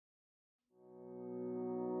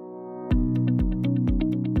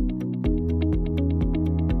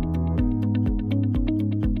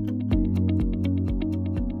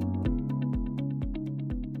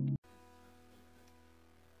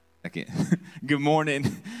Good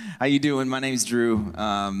morning. How you doing? My name's Drew,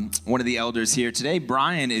 one of the elders here. Today,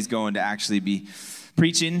 Brian is going to actually be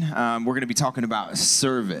preaching. We're going to be talking about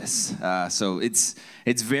service. So it's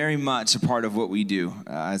very much a part of what we do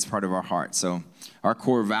as part of our heart. So our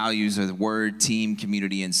core values are the word, team,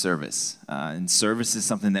 community, and service. And service is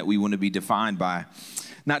something that we want to be defined by,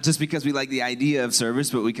 not just because we like the idea of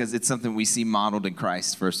service, but because it's something we see modeled in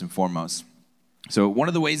Christ first and foremost. So one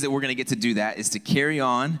of the ways that we're going to get to do that is to carry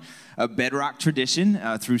on a Bedrock tradition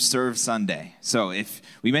through Serve Sunday. So if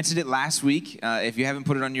we mentioned it last week, if you haven't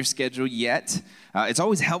put it on your schedule yet, it's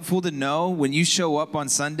always helpful to know when you show up on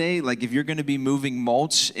Sunday, like if you're going to be moving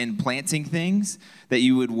mulch and planting things, that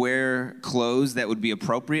you would wear clothes that would be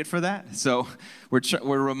appropriate for that. So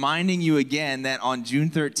we're reminding you again that on June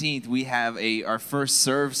 13th, we have our first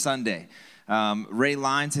Serve Sunday. Ray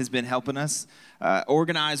Lines has been helping us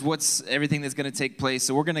organize everything that's going to take place.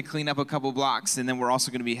 So we're going to clean up a couple blocks, and then we're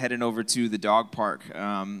also going to be heading over to the dog park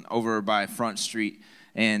over by Front Street.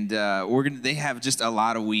 And they have just a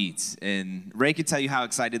lot of weeds. And Ray could tell you how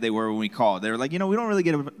excited they were when we called. They were like, we don't really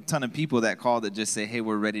get a ton of people that call that just say, hey,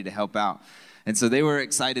 we're ready to help out. And so they were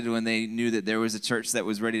excited when they knew that there was a church that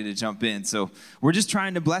was ready to jump in. So we're just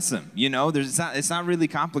trying to bless them. It's not really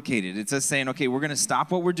complicated. It's us saying, okay, we're going to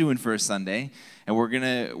stop what we're doing for a Sunday, and we're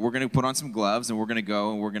gonna put on some gloves, and we're going to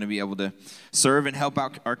go, and we're going to be able to serve and help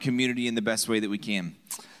out our community in the best way that we can.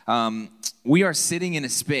 We are sitting in a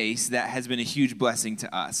space that has been a huge blessing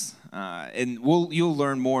to us. And you'll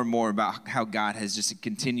learn more and more about how God has just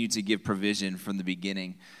continued to give provision from the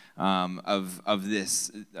beginning of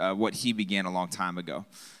this, what he began a long time ago.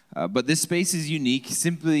 But this space is unique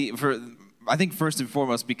simply I think first and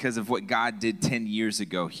foremost because of what God did 10 years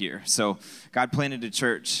ago here. So God planted a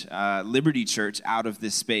church, Liberty Church, out of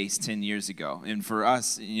this space 10 years ago. And for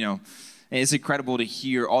us, it's incredible to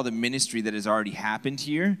hear all the ministry that has already happened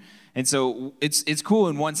here. And so it's cool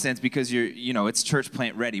in one sense because it's church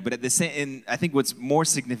plant ready. But at the same, and I think what's more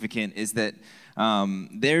significant is that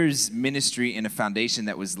there's ministry and a foundation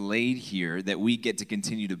that was laid here that we get to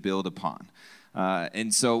continue to build upon.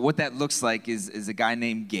 And so what that looks like is a guy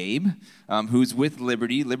named Gabe, who's with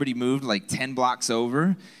Liberty. Liberty moved like 10 blocks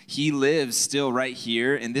over. He lives still right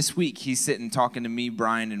here. And this week he's sitting talking to me,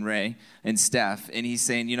 Brian, and Ray, and Steph. And he's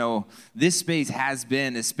saying, this space has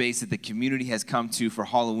been a space that the community has come to for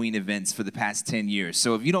Halloween events for the past 10 years.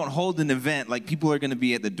 So if you don't hold an event, like people are going to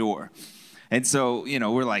be at the door. And so,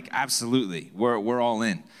 we're like, absolutely, we're all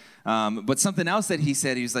in. But something else that he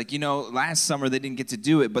said, he was like, last summer they didn't get to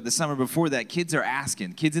do it, but the summer before that, kids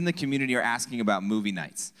in the community are asking about movie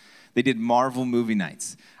nights. They did Marvel movie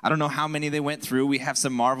nights. I don't know how many they went through. We have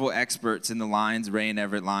some Marvel experts in the lines, Ray and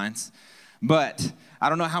Everett lines. But I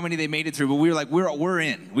don't know how many they made it through, but we were like, we're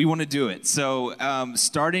in. We want to do it. So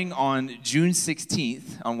starting on June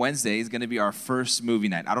 16th, on Wednesday, is going to be our first movie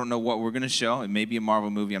night. I don't know what we're going to show. It may be a Marvel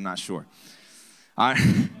movie. I'm not sure. But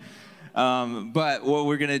what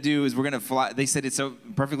we're going to do is we're going to fly. They said it's so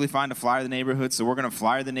perfectly fine to flyer the neighborhood, so we're going to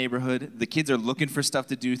flyer the neighborhood. The kids are looking for stuff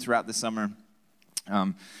to do throughout the summer.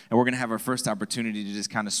 And we're going to have our first opportunity to just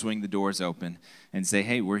kind of swing the doors open and say,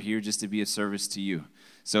 hey, we're here just to be a service to you.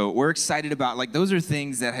 So we're excited about, those are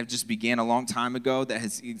things that have just began a long time ago that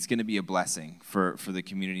it's going to be a blessing for the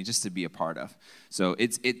community just to be a part of. So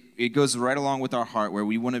it goes right along with our heart where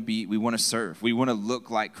we want to serve. We want to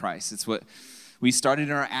look like Christ. It's what we started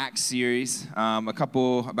in our Acts series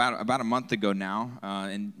about a month ago now,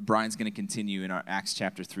 and Brian's going to continue in our Acts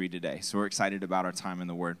chapter 3 today. So we're excited about our time in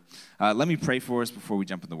the Word. Let me pray for us before we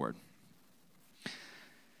jump in the Word.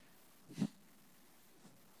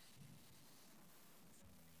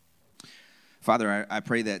 Father, I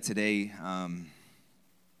pray that today,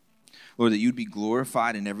 Lord, that you'd be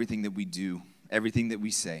glorified in everything that we do, everything that we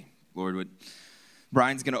say. Lord,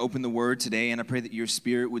 Brian's going to open the Word today, and I pray that your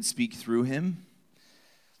Spirit would speak through him.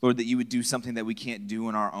 Lord, that you would do something that we can't do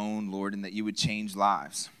on our own, Lord, and that you would change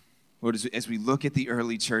lives. Lord, as we look at the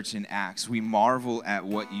early church in Acts, we marvel at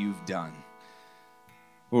what you've done.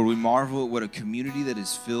 Lord, we marvel at what a community that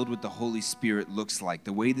is filled with the Holy Spirit looks like,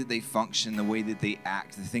 the way that they function, the way that they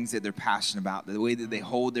act, the things that they're passionate about, the way that they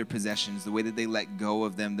hold their possessions, the way that they let go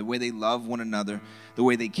of them, the way they love one another, the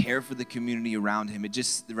way they care for the community around them. It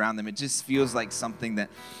just feels like something that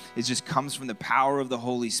it just comes from the power of the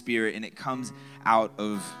Holy Spirit, and it comes out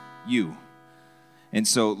of you. And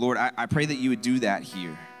so, Lord, I pray that you would do that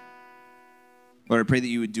here. Lord, I pray that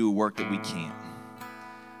you would do a work that we can't.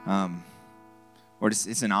 Lord,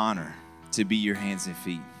 it's an honor to be your hands and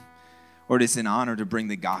feet. Lord, it's an honor to bring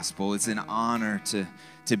the gospel. It's an honor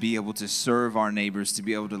to be able to serve our neighbors, to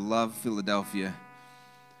be able to love Philadelphia.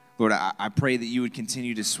 Lord, I pray that you would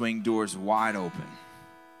continue to swing doors wide open.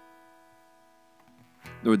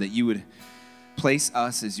 Lord, that you would place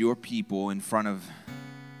us as your people in front of,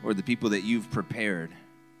 or the people that you've prepared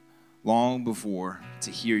long before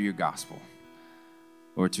to hear your gospel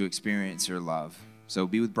or to experience your love. So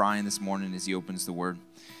be with Brian this morning as he opens the word.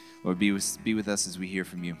 Lord, be with us as we hear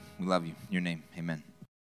from you. We love you. In your name, amen.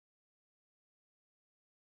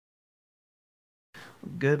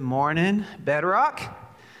 Good morning, Bedrock.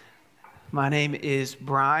 My name is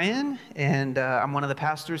Brian, and I'm one of the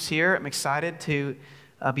pastors here. I'm excited to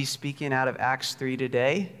be speaking out of Acts 3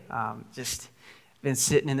 today. Just been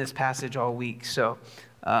sitting in this passage all week. So,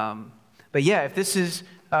 but yeah, if this is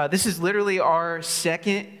literally our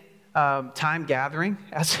second time gathering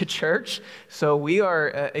as a church. So we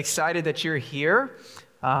are excited that you're here.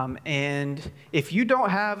 And if you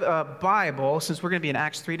don't have a Bible, since we're going to be in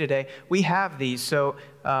Acts 3 today, we have these. So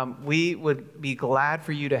we would be glad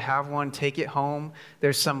for you to have one. Take it home.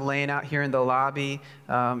 There's some laying out here in the lobby,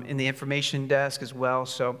 in the information desk as well.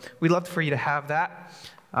 So we'd love for you to have that.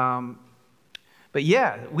 But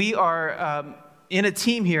yeah, we are in a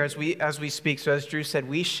team here as we speak. So as Drew said,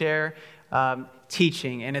 we share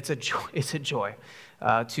teaching, and it's a joy. It's a joy.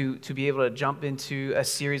 To be able to jump into a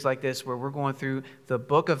series like this where we're going through the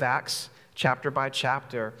book of Acts chapter by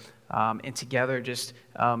chapter and together just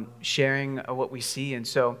sharing what we see. And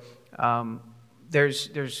so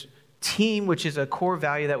there's team, which is a core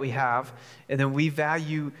value that we have, and then we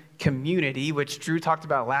value community, which Drew talked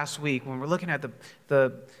about last week when we're looking at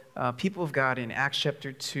the people of God in Acts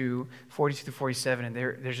chapter 2, 42 to 47, and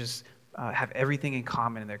they're just have everything in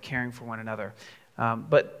common and they're caring for one another.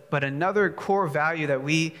 But another core value that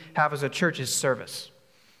we have as a church is service.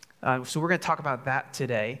 So we're going to talk about that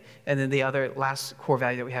today. And then the other last core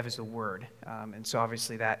value that we have is the word. And so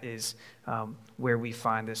obviously that is where we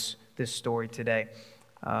find this story today.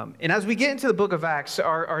 And as we get into the book of Acts,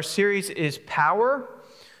 our series is power,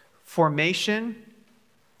 formation,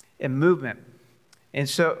 and movement. And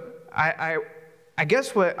so I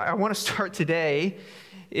guess what I want to start today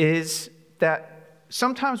is that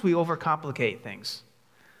sometimes we overcomplicate things.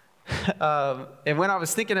 And when I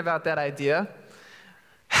was thinking about that idea,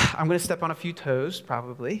 I'm going to step on a few toes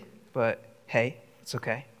probably, but hey, it's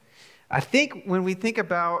okay. I think when we think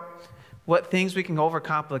about what things we can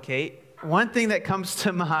overcomplicate, one thing that comes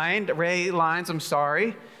to mind, Ray Lines, I'm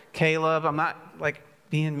sorry, Caleb, I'm not like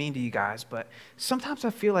being mean to you guys, but sometimes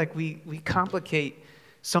I feel like we complicate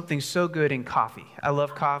something so good in coffee. I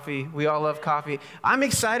love coffee. We all love coffee. I'm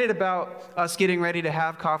excited about us getting ready to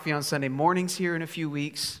have coffee on Sunday mornings here in a few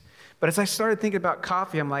weeks. But as I started thinking about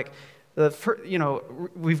coffee, I'm like,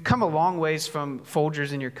 we've come a long ways from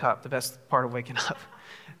Folgers in your cup, the best part of waking up.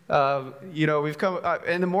 We've come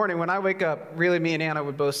in the morning when I wake up, really me and Anna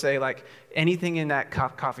would both say, like, anything in that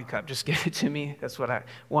coffee cup, just give it to me. That's what I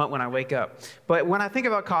want when I wake up. But when I think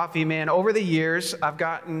about coffee, man, over the years, I've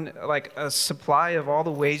gotten like a supply of all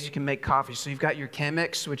the ways you can make coffee. So you've got your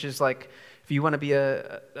Chemex, which is like, if you want to be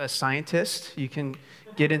a scientist, you can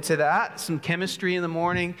get into that. Some chemistry in the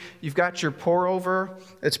morning. You've got your pour over.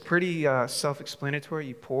 It's pretty self-explanatory.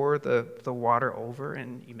 You pour the water over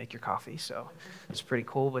and you make your coffee. So it's pretty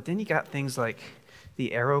cool. But then you got things like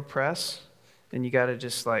the AeroPress. And you got to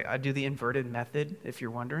just like, I do the inverted method, if you're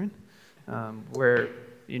wondering, where,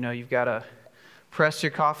 you've got to press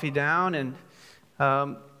your coffee down and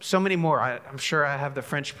so many more. I'm sure I have the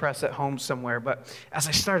French press at home somewhere. But as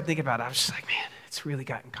I started thinking about it, I was just like, man, it's really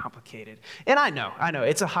gotten complicated. And I know,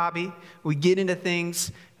 it's a hobby. We get into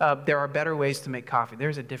things. There are better ways to make coffee.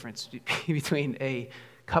 There's a difference between a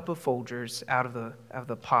cup of Folgers out of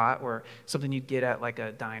the pot or something you'd get at like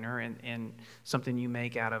a diner and something you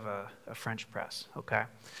make out of a French press, okay?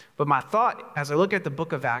 But my thought as I look at the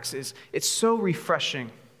book of Acts is it's so refreshing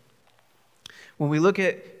when we look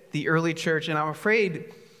at the early church, and I'm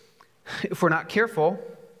afraid if we're not careful,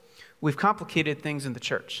 we've complicated things in the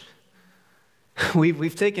church.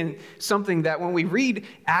 We've taken something that when we read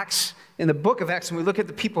Acts in the book of Acts and we look at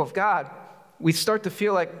the people of God, we start to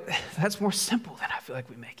feel like that's more simple than I feel like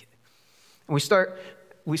we make it. And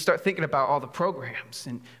we start thinking about all the programs,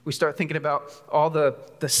 and we start thinking about all the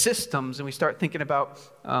systems, and we start thinking about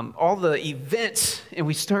all the events, and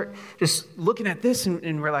we start just looking at this,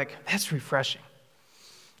 and we're like, that's refreshing.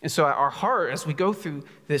 And so our heart, as we go through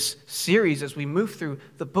this series, as we move through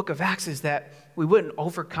the book of Acts, is that we wouldn't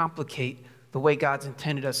overcomplicate the way God's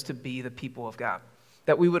intended us to be the people of God.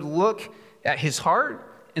 That we would look at his heart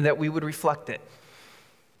and that we would reflect it.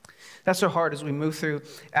 That's our heart as we move through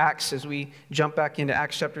Acts, as we jump back into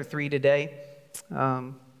Acts chapter 3 today.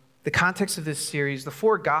 The context of this series, the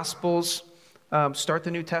four Gospels start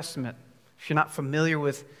the New Testament. If you're not familiar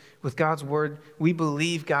with God's Word, we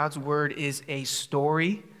believe God's Word is a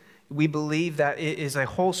story. we believe that it is a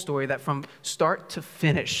whole story that from start to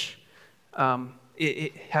finish,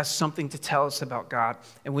 it has something to tell us about God,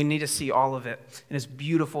 and we need to see all of it. And it's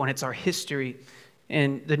beautiful, and it's our history.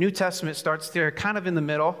 And the New Testament starts there, kind of in the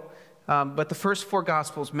middle, but the first four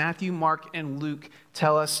Gospels, Matthew, Mark, and Luke,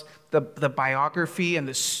 tell us the biography and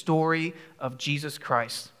the story of Jesus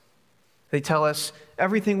Christ. They tell us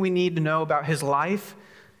everything we need to know about his life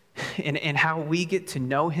and how we get to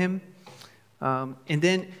know him. And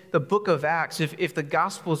then the book of Acts, if the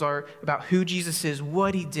Gospels are about who Jesus is,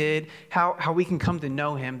 what he did, how we can come to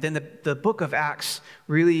know him, then the book of Acts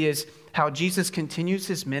really is how Jesus continues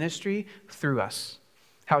his ministry through us.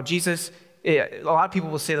 How Jesus, a lot of people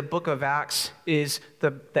will say the book of Acts is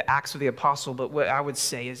the Acts of the Apostle, but what I would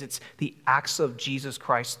say is it's the Acts of Jesus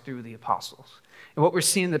Christ through the apostles. And what we're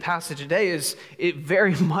seeing in the passage today is it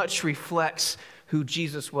very much reflects who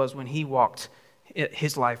Jesus was when he walked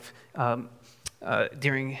his life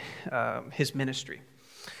during his ministry.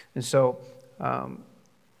 And so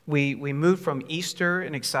we moved from Easter,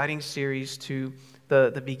 an exciting series, to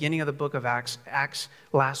the beginning of the book of Acts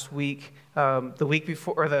last week. The week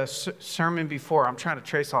before, or the sermon before, I'm trying to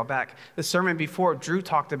trace all back. The sermon before, Drew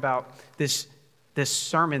talked about this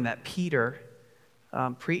sermon that Peter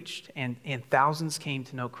preached, and thousands came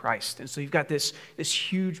to know Christ. And so you've got this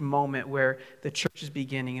huge moment where the church is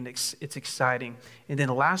beginning, and it's exciting. And then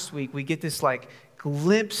last week, we get this like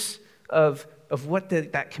glimpse of what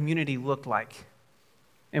that community looked like.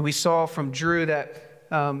 And we saw from Drew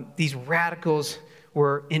that these radicals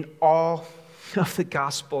were in awe of the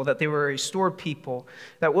gospel, that they were a restored people,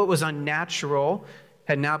 that what was unnatural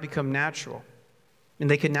had now become natural. And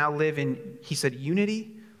they could now live in, he said,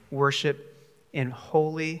 unity, worship, and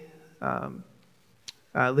holy,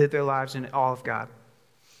 live their lives in awe of God.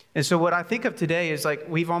 And so what I think of today is like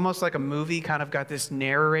we've almost like a movie kind of got this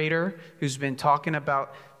narrator who's been talking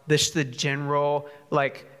about the general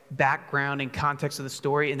like background and context of the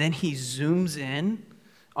story, and then he zooms in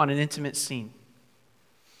on an intimate scene.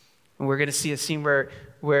 And we're going to see a scene where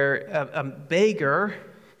a beggar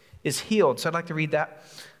is healed. So I'd like to read that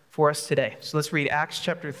for us today. So let's read Acts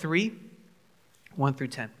chapter 3, 1 through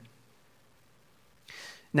 10.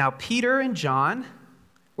 Now Peter and John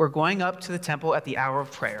were going up to the temple at the hour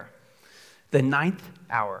of prayer, the 9th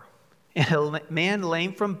hour. And a man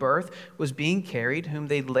lame from birth was being carried, whom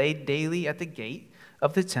they laid daily at the gate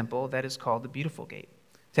of the temple that is called the Beautiful Gate,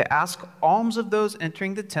 to ask alms of those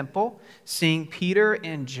entering the temple. Seeing Peter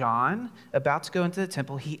and John about to go into the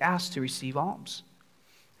temple, he asked to receive alms.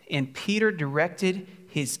 And Peter directed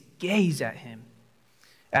his gaze at him,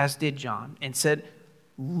 as did John, and said,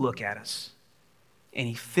 "Look at us." And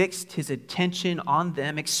he fixed his attention on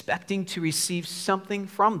them, expecting to receive something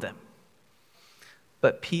from them.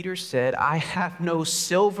 But Peter said, "I have no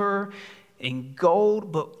silver and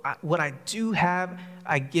gold, but what I do have,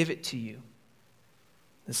 I give it to you."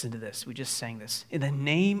 Listen to this. We just sang this. "In the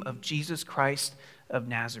name of Jesus Christ of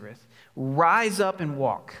Nazareth, rise up and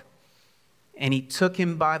walk." And he took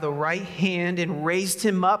him by the right hand and raised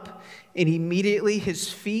him up, and immediately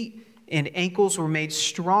his feet and ankles were made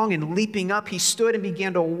strong, and leaping up, he stood and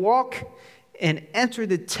began to walk and entered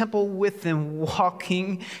the temple with them,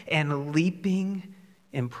 walking and leaping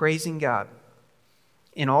and praising God.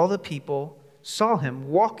 And all the people saw him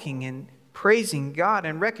walking and praising God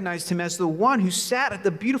and recognized him as the one who sat at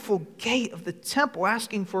the beautiful gate of the temple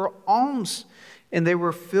asking for alms. And they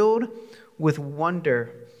were filled with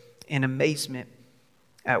wonder and amazement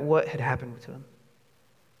at what had happened to him.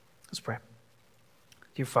 Let's pray.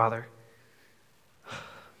 Dear Father,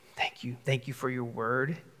 thank you. Thank you for your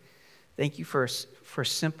word. Thank you for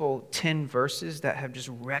simple 10 verses that have just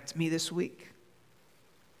wrecked me this week.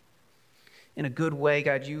 In a good way,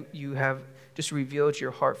 God, you have just revealed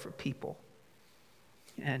your heart for people.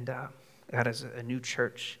 And God, as a new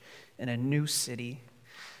church in a new city,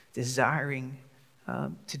 desiring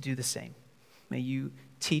to do the same. May you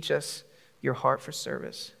teach us your heart for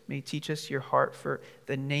service. May you teach us your heart for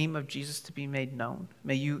the name of Jesus to be made known.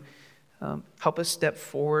 May you help us step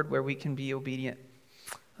forward where we can be obedient.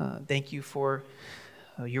 Thank you for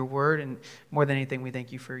your word, and more than anything, we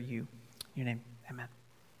thank you for you. In your name, amen.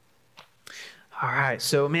 All right,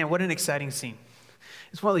 so man, what an exciting scene.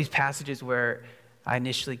 It's one of these passages where I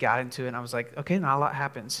initially got into it, and I was like, okay, not a lot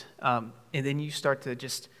happens. And then you start to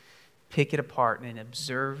just pick it apart and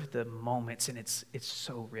observe the moments, and it's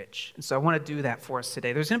so rich. And so I want to do that for us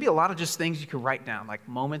today. There's going to be a lot of just things you can write down, like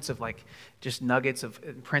moments of like just nuggets of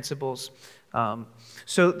principles.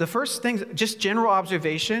 So the first thing, just general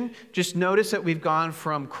observation, just notice that we've gone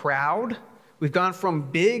from crowd, we've gone from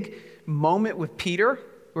big moment with Peter,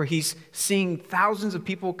 where he's seeing thousands of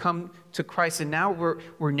people come to Christ, and now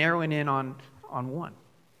we're narrowing in on one.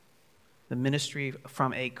 The ministry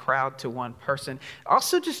from a crowd to one person.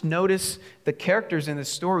 Also, just notice the characters in the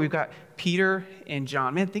story. We've got Peter and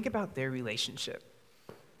John. Man, think about their relationship.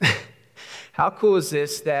 How cool is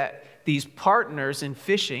this that these partners in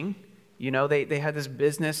fishing, they had this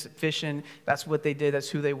business, fishing. That's what they did. That's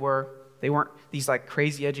who they were. They weren't these like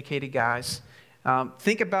crazy educated guys.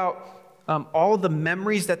 Think about all the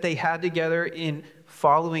memories that they had together in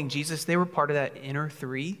following Jesus. They were part of that inner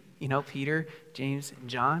three, Peter, James, and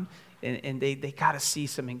John. And they got to see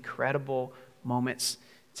some incredible moments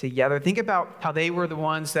together. Think about how they were the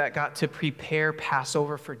ones that got to prepare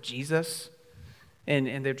Passover for Jesus.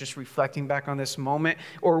 And they're just reflecting back on this moment.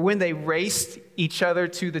 Or when they raced each other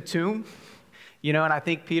to the tomb. And I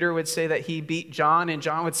think Peter would say that he beat John, and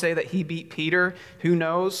John would say that he beat Peter. Who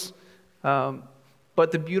knows?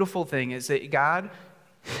 But the beautiful thing is that God,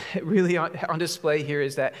 really on display here,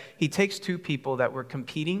 is that he takes two people that were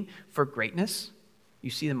competing for greatness. You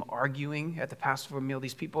see them arguing at the Passover meal.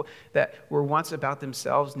 These people that were once about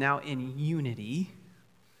themselves, now in unity,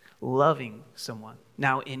 loving someone.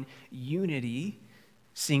 Now in unity,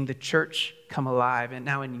 seeing the church come alive. And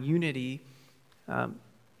now in unity,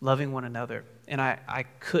 loving one another. And I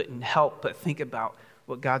couldn't help but think about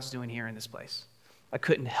what God's doing here in this place. I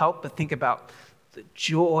couldn't help but think about the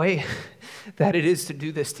joy that it is to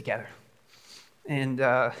do this together. And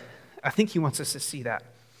I think he wants us to see that.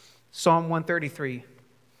 Psalm 133.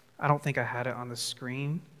 I don't think I had it on the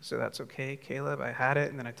screen, so that's okay, Caleb. I had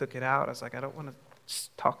it, and then I took it out. I was like, I don't want to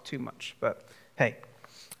talk too much, but hey.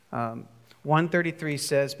 133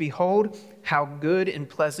 says, "Behold, how good and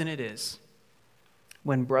pleasant it is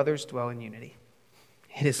when brothers dwell in unity.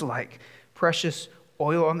 It is like precious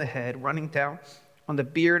oil on the head, running down on the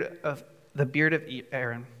beard of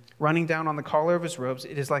Aaron, running down on the collar of his robes.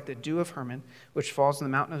 It is like the dew of Hermon, which falls on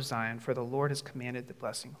the mountain of Zion, for the Lord has commanded the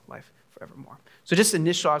blessing of life forevermore." So just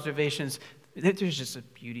initial observations. There's just a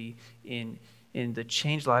beauty in the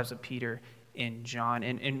changed lives of Peter and John.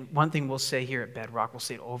 And one thing we'll say here at Bedrock, we'll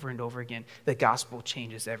say it over and over again, the gospel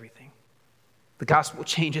changes everything. The gospel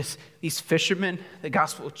changes these fishermen. The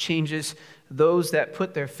gospel changes those that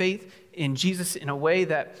put their faith in Jesus in a way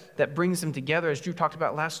that brings them together, as Drew talked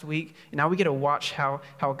about last week. And now we get to watch how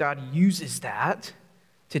God uses that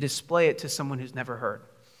to display it to someone who's never heard.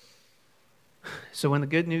 So when the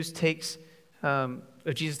good news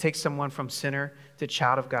Jesus takes someone from sinner to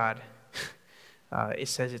child of God, it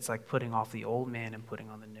says it's like putting off the old man and putting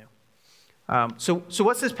on the new. So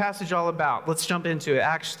what's this passage all about? Let's jump into it.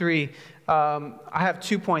 Acts 3. I have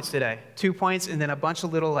 2 points today. 2 points and then a bunch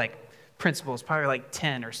of little principles, probably like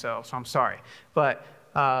 10 or so I'm sorry. But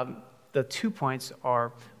the 2 points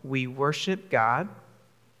are we worship God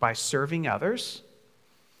by serving others.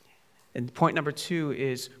 And point number 2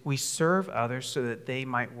 is we serve others so that they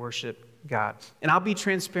might worship God. And I'll be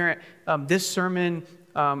transparent. This sermon,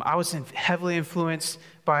 I was heavily influenced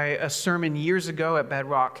by a sermon years ago at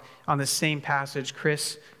Bedrock on the same passage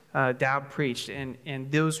Chris Dowd preached.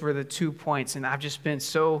 And those were the 2 points. And I've just been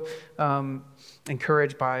so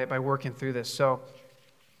encouraged by working through this. So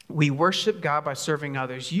we worship God by serving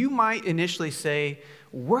others. You might initially say,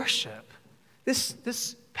 worship.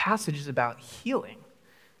 This passage is about healing.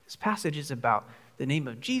 This passage is about the name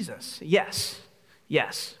of Jesus. Yes.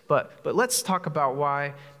 But let's talk about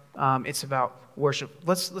why it's about worship.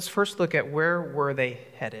 Let's first look at where were they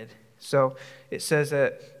headed. So it says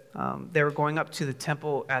that they were going up to the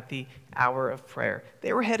temple at the hour of prayer.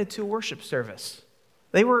 They were headed to a worship service.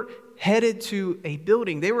 They were headed to a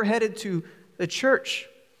building. They were headed to the church.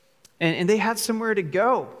 And they had somewhere to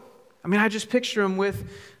go. I mean, I just picture them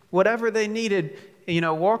with whatever they needed,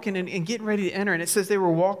 walking and getting ready to enter. And it says they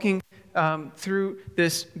were walking through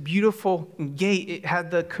this beautiful gate. It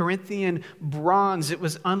had the Corinthian bronze. It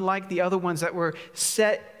was unlike the other ones that were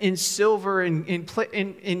set in silver and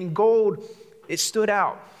in gold. It stood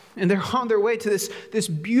out. And they're on their way to this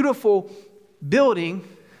beautiful building,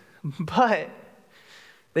 but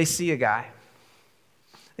they see a guy.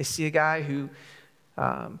 They see a guy who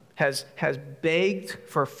has begged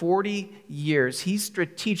for 40 years. He's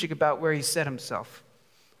strategic about where he set himself.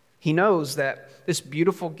 He knows that this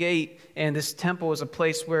beautiful gate and this temple is a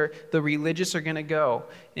place where the religious are going to go.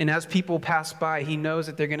 And as people pass by, he knows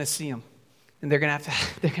that they're going to see him. And they're going to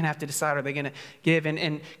have to decide, are they going to give?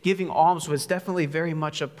 And giving alms was definitely very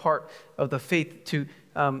much a part of the faith to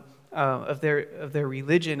of their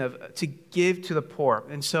religion, to give to the poor.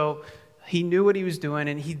 And so he knew what he was doing,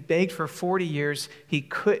 and he begged for 40 years. He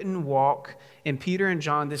couldn't walk. And Peter and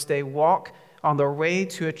John this day walk on their way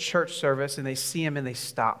to a church service, and they see him and they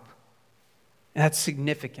stop. And that's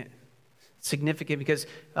significant. Significant because,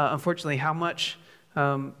 unfortunately, how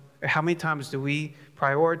many times do we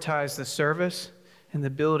prioritize the service and the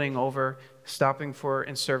building over stopping for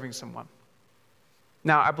and serving someone?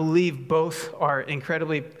 Now, I believe both are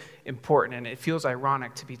incredibly important, and it feels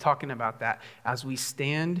ironic to be talking about that as we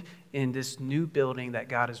stand in this new building that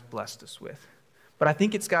God has blessed us with. But I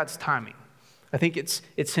think it's God's timing. I think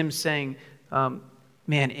it's Him saying,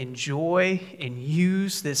 man, enjoy and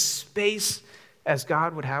use this space as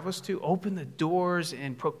God would have us to. Open the doors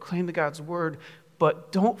and proclaim the God's word,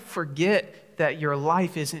 but don't forget that your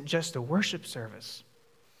life isn't just a worship service.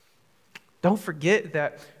 Don't forget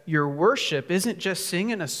that your worship isn't just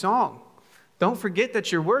singing a song. Don't forget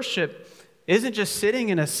that your worship isn't just sitting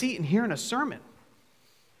in a seat and hearing a sermon.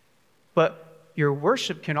 But your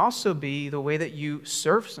worship can also be the way that you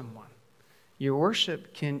serve someone. Your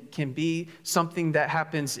worship can be something that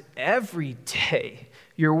happens every day.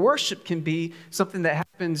 Your worship can be something that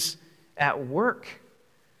happens at work.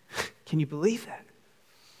 Can you believe that?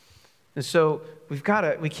 And so we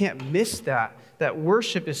can't miss that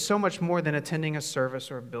worship is so much more than attending a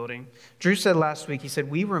service or a building. Drew said last week, he said,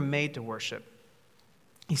 we were made to worship.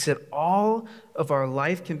 He said, all of our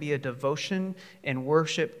life can be a devotion and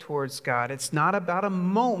worship towards God. It's not about a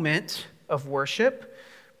moment of worship,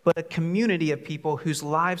 but a community of people whose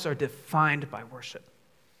lives are defined by worship.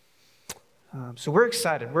 So we're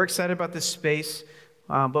excited. We're excited about this space,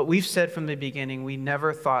 but we've said from the beginning, we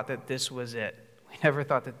never thought that this was it. We never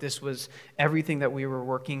thought that this was everything that we were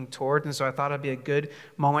working toward, and so I thought it'd be a good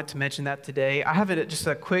moment to mention that today. I have just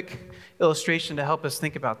a quick illustration to help us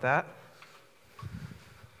think about that.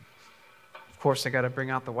 Of course, I got to bring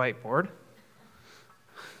out the whiteboard.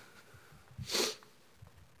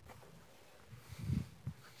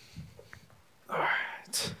 All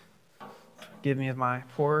right. Forgive me of my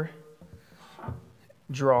poor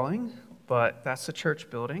drawing, but that's the church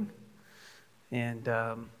building. And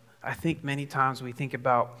I think many times we think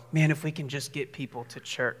about, man, if we can just get people to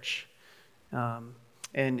church, and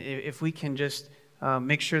if we can just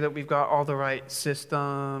make sure that we've got all the right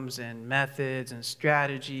systems and methods and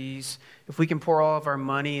strategies, if we can pour all of our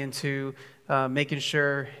money into making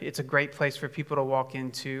sure it's a great place for people to walk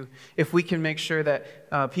into, if we can make sure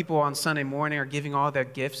that people on Sunday morning are giving all their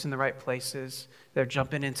gifts in the right places, they're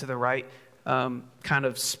jumping into the right kind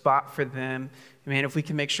of spot for them. I mean, if we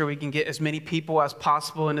can make sure we can get as many people as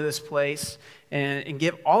possible into this place and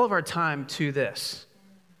give all of our time to this.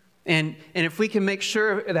 And if we can make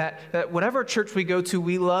sure that whatever church we go to,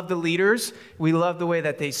 we love the leaders, we love the way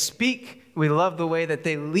that they speak, we love the way that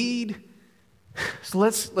they lead. So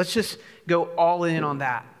let's just go all in on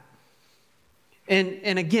that.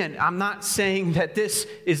 And again, I'm not saying that this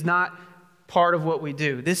is not part of what we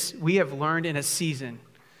do. We have learned in a season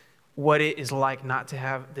what it is like not to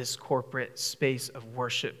have this corporate space of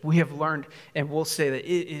worship. We have learned, and we'll say that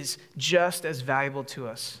it is just as valuable to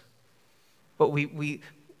us. But we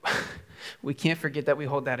can't forget that we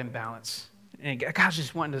hold that in balance. And God's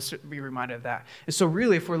just wanting to be reminded of that. And so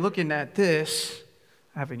really, if we're looking at this,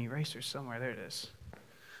 I have an eraser somewhere. There it is.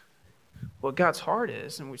 What God's heart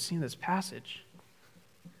is, and we've seen this passage,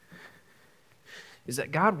 is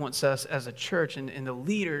that God wants us as a church and the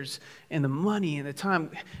leaders and the money and the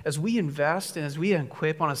time, as we invest and as we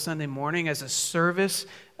equip on a Sunday morning, as a service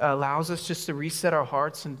allows us just to reset our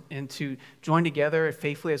hearts and to join together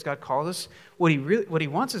faithfully as God calls us. What he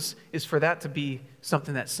wants us is for that to be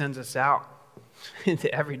something that sends us out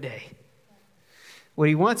into every day. What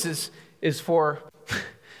he wants is for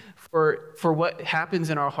what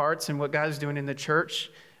happens in our hearts and what God is doing in the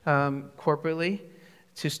church corporately,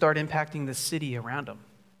 to start impacting the city around them.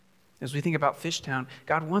 As we think about Fishtown,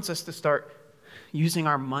 God wants us to start using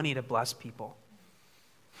our money to bless people.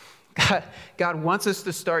 God wants us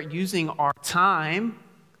to start using our time.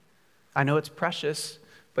 I know it's precious,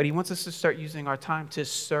 but he wants us to start using our time to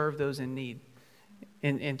serve those in need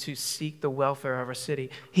and to seek the welfare of our city.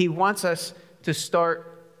 He wants us to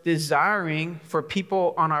start desiring for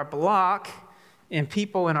people on our block and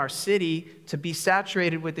people in our city to be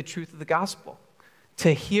saturated with the truth of the gospel,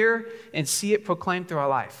 to hear and see it proclaimed through our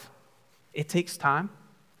life. It takes time.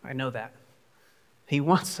 I know that. He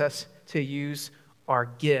wants us to use our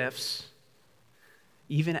gifts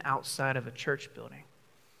even outside of a church building.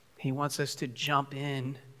 He wants us to jump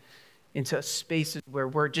into spaces where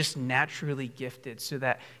we're just naturally gifted so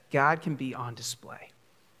that God can be on display.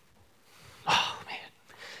 Oh, man.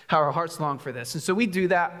 How our hearts long for this. And so we do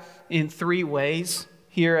that in 3 ways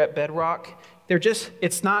here at Bedrock.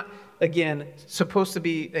 It's not, again, supposed to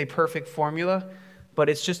be a perfect formula, but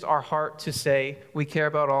it's just our heart to say we care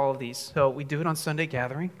about all of these. So we do it on Sunday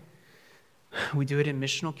gathering. We do it in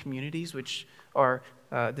missional communities, which or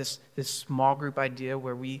this small group idea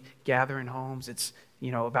where we gather in homes. It's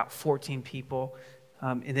about 14 people.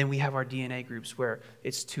 And then we have our DNA groups where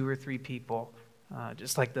it's 2 or 3 people,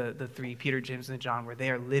 just like the 3, Peter, James, and John, where they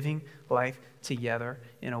are living life together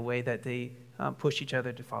in a way that they push each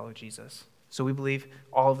other to follow Jesus. So we believe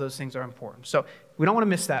all of those things are important. So we don't want to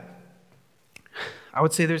miss that. I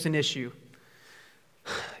would say there's an issue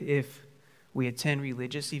if we attend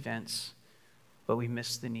religious events, but we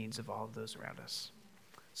miss the needs of all of those around us.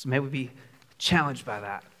 So may we be challenged by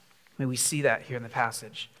that. May we see that here in the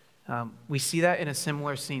passage. We see that in a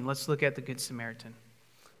similar scene. Let's look at the Good Samaritan.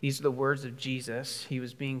 These are the words of Jesus. He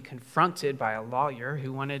was being confronted by a lawyer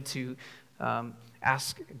who wanted to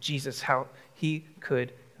ask Jesus how he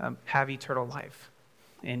could have eternal life.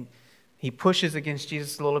 And he pushes against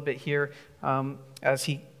Jesus a little bit here as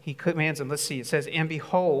he commands him. Let's see. It says, "And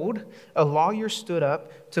behold, a lawyer stood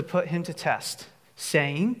up to put him to test,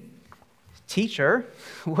 saying, 'Teacher,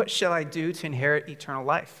 what shall I do to inherit eternal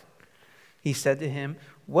life?' He said to him,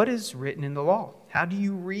 'What is written in the law? How do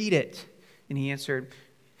you read it?' And he answered,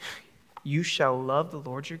 'You shall love the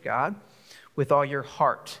Lord your God with all your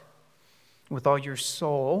heart, with all your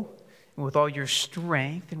soul, and with all your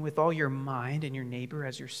strength, and with all your mind, and your neighbor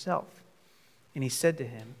as yourself.' And he said to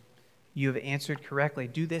him, 'You have answered correctly.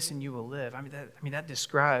 Do this and you will live.'" That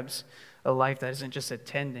describes a life that isn't just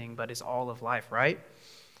attending, but is all of life, right?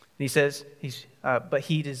 And he says, but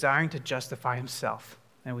he, desiring to justify himself,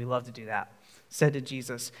 and we love to do that, said to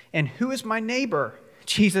Jesus, "And who is my neighbor?"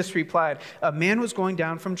 Jesus replied, "A man was going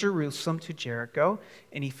down from Jerusalem to Jericho,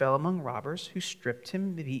 and he fell among robbers who stripped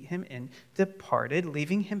him, beat him, and departed,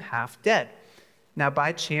 leaving him half dead. Now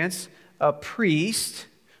by chance, a priest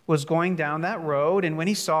was going down that road, and when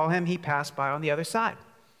he saw him, he passed by on the other side."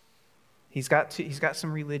 He's got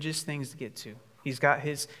some religious things to get to. He's got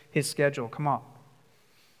his schedule. Come on.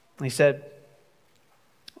 And he said,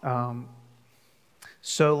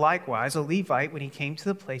 "So likewise, a Levite, when he came to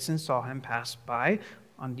the place and saw him, passed by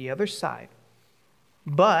on the other side.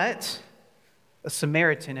 But a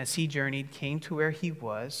Samaritan, as he journeyed, came to where he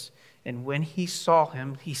was, and when he saw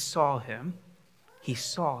him.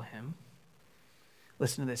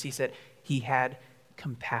 Listen to this. He said, he had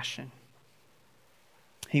compassion.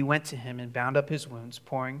 He went to him and bound up his wounds,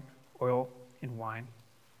 pouring oil and wine."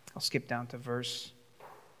 I'll skip down to verse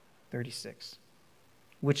 36.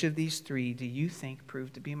 "Which of these 3 do you think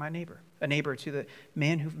proved to be my neighbor? A neighbor to the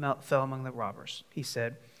man who fell among the robbers." He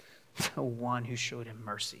said, "The one who showed him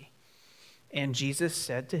mercy." And Jesus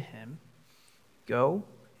said to him, "Go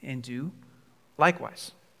and do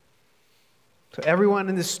likewise." So everyone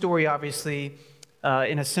in this story, obviously,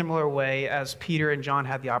 in a similar way as Peter and John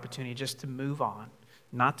had the opportunity just to move on,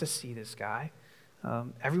 not to see this guy.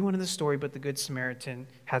 Everyone in the story but the Good Samaritan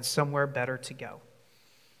had somewhere better to go.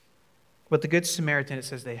 But the Good Samaritan, it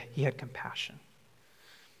says that he had compassion.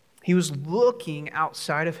 He was looking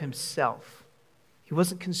outside of himself. He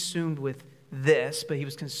wasn't consumed with this, but he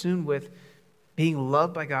was consumed with being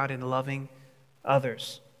loved by God and loving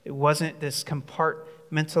others. It wasn't this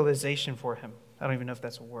compartmentalization for him. I don't even know if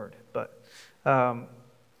that's a word, but and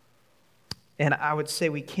I would say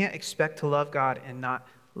we can't expect to love God and not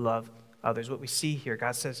love others. What we see here,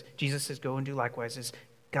 Jesus says, "Go and do likewise," is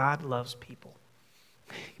God loves people.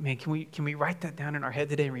 Man, can we write that down in our head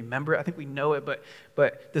today and remember it? I think we know it,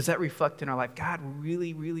 but does that reflect in our life? God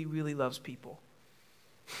really, really, really loves people.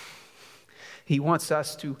 He wants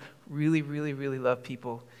us to really, really, really love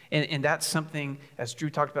people. And that's something, as Drew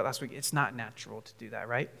talked about last week, it's not natural to do that,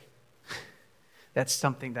 right? That's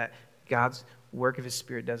something that God's work of his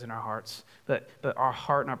Spirit does in our hearts. But our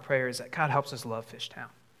heart and our prayer is that God helps us love Fishtown,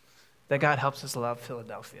 that God helps us love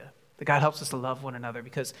Philadelphia, that God helps us to love one another,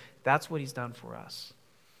 because that's what he's done for us.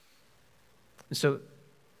 And so,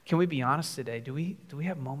 can we be honest today? Do we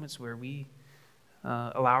have moments where we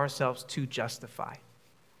allow ourselves to justify?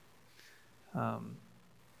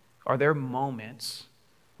 Are there moments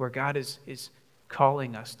where God is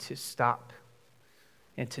calling us to stop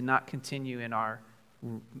and to not continue in our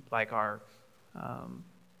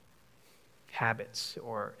habits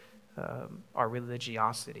or our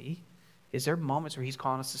religiosity? Is there moments where he's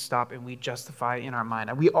calling us to stop and we justify in our mind?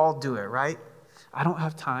 And we all do it, right? I don't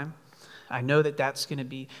have time. I know that that's going to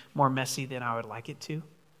be more messy than I would like it to.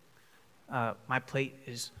 My plate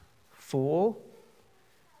is full.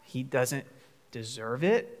 He doesn't deserve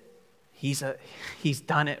it. He's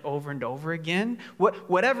done it over and over again.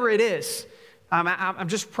 Whatever it is, I'm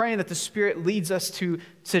just praying that the Spirit leads us to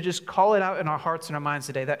just call it out in our hearts and our minds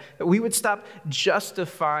today, that we would stop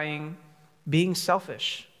justifying being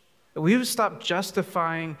selfish. That we would stop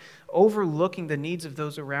justifying overlooking the needs of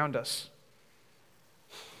those around us.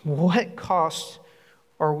 What cost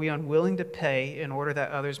are we unwilling to pay in order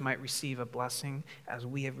that others might receive a blessing as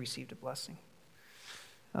we have received a blessing?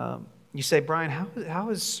 You say, Brian, how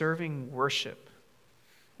is serving worship?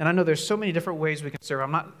 And I know there's so many different ways we can serve.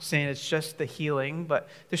 I'm not saying it's just the healing, but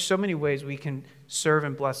there's so many ways we can serve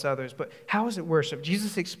and bless others. But how is it worship?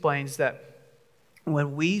 Jesus explains that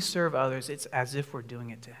when we serve others, it's as if we're doing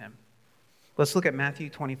it to him. Let's look at Matthew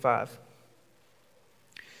 25.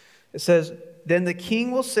 It says, "Then the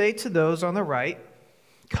king will say to those on the right,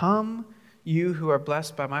 'Come, you who are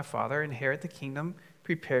blessed by my Father, inherit the kingdom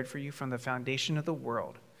prepared for you from the foundation of the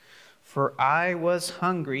world. For I was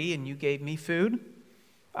hungry, and you gave me food.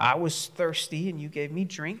 I was thirsty, and you gave me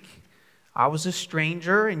drink. I was a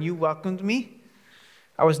stranger, and you welcomed me.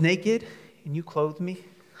 I was naked, and you clothed me.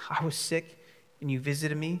 I was sick, and you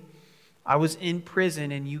visited me. I was in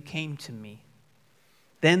prison, and you came to me.'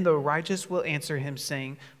 Then the righteous will answer him,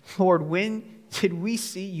 saying, 'Lord, when did we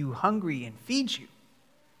see you hungry and feed you,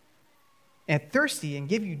 and thirsty and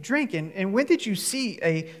give you drink? And when did you see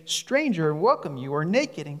a stranger and welcome you, or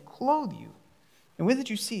naked and clothe you? And when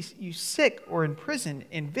did you see you sick or in prison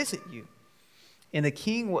and visit you?' And the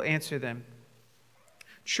king will answer them,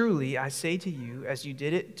 'Truly I say to you, as you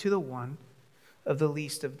did it to the one of the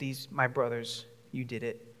least of these my brothers, you did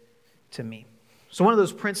it to me.'" So one of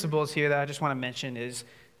those principles here that I just want to mention is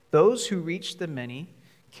those who reach the many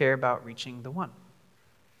care about reaching the one.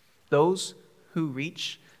 Those who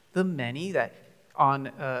reach the many, that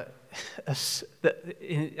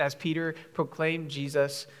as Peter proclaimed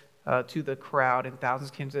Jesus to the crowd and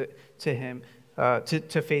thousands came to him,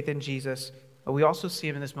 to faith in Jesus, we also see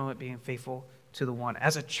him in this moment being faithful to the one.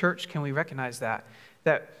 As a church, can we recognize that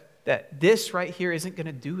this right here isn't going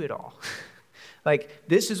to do it all? Like,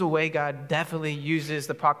 this is a way God definitely uses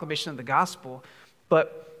the proclamation of the gospel,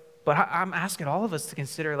 but I'm asking all of us to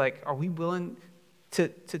consider, like, are we willing to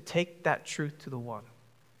take that truth to the one?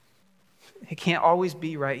 It can't always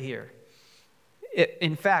be right here.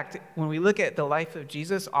 In fact, when we look at the life of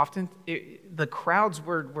Jesus, often the crowds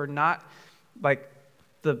were not like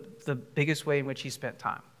the biggest way in which he spent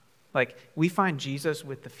time. Like, we find Jesus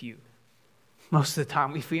with the few. Most of the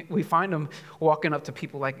time, we find him walking up to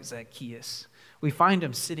people like Zacchaeus. We find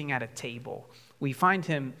him sitting at a table. We find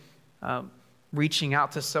him reaching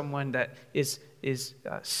out to someone that is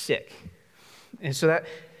sick. And so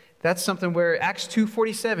that's something where Acts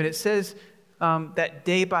 2:47, it says that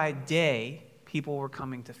day by day, people were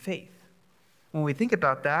coming to faith. When we think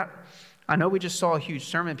about that, I know we just saw a huge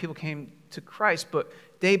sermon, people came to Christ, but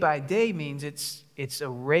day by day means it's a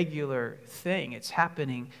regular thing. It's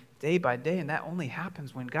happening day by day, and that only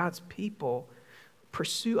happens when God's people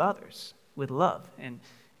pursue others with love and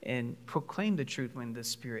proclaim the truth when the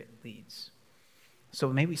Spirit leads. So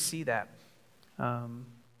may we see that.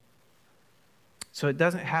 So it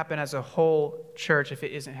doesn't happen as a whole church if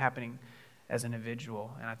it isn't happening as an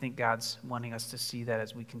individual. And I think God's wanting us to see that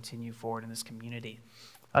as we continue forward in this community.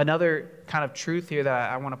 Another kind of truth here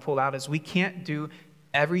that I want to pull out is we can't do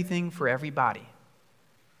everything for everybody,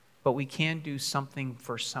 but we can do something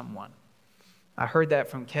for someone. I heard that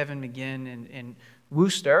from Kevin McGinn in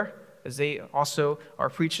Worcester, as they also are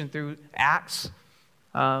preaching through Acts.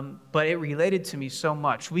 But it related to me so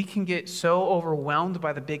much. We can get so overwhelmed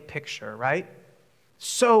by the big picture, right?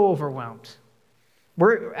 So overwhelmed.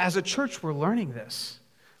 As a church, we're learning this.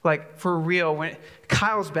 Like, for real, when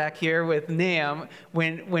Kyle's back here with Nam,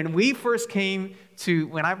 when we first came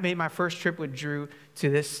when I made my first trip with Drew to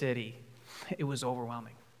this city, it was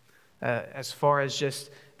overwhelming. As far as just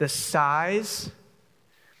the size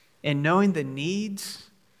and knowing the needs,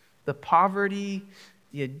 the poverty,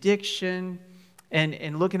 the addiction,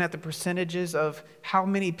 and looking at the percentages of how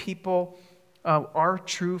many people are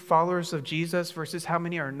true followers of Jesus versus how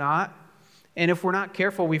many are not. And if we're not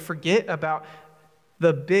careful, we forget about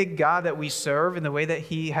the big God that we serve and the way that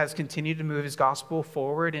he has continued to move his gospel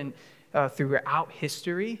forward and throughout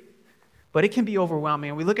history. But it can be overwhelming.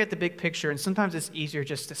 And we look at the big picture, and sometimes it's easier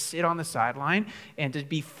just to sit on the sideline and to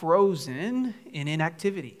be frozen in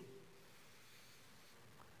inactivity.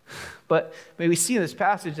 But we see in this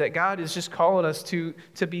passage that God is just calling us to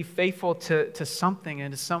be faithful to something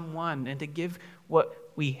and to someone and to give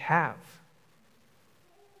what we have.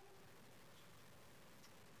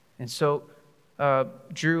 And so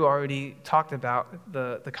Drew already talked about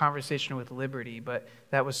the conversation with Liberty, but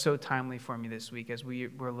that was so timely for me this week as we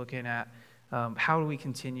were looking at how do we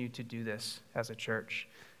continue to do this as a church.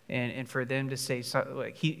 And for them to say,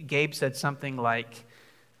 Gabe said something like,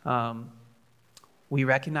 we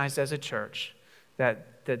recognize as a church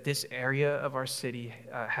that this area of our city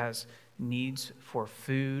has needs for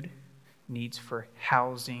food, needs for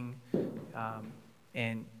housing,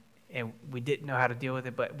 and we didn't know how to deal with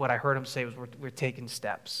it, but what I heard him say was we're taking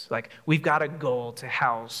steps. Like, we've got a goal to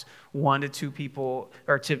house 1 to 2 people,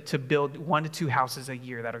 or to build 1 to 2 houses a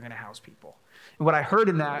year that are going to house people. And what I heard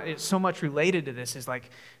in that, it's so much related to this, is like,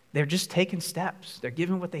 they're just taking steps. They're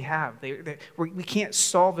giving what they have. We can't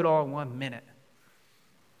solve it all in 1 minute.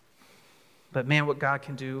 But man, what God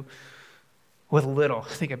can do with little.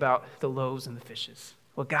 Think about the loaves and the fishes.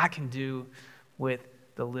 What God can do with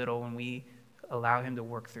the little when we allow him to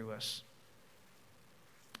work through us.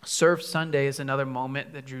 Serve Sunday is another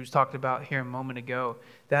moment that Drew's talked about here a moment ago.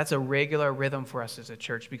 That's a regular rhythm for us as a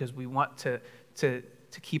church because we want to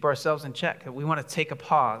keep ourselves in check. We want to take a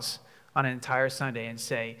pause on an entire Sunday and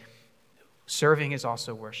say, serving is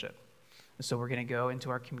also worship. And so we're going to go into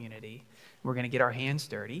our community. We're going to get our hands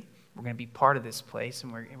dirty. We're going to be part of this place,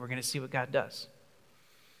 and we're going to see what God does.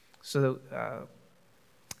 So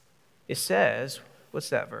it says, what's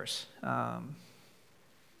that verse?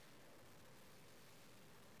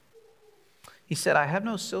 He said, I have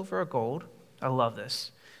no silver or gold. I love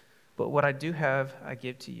this. But what I do have, I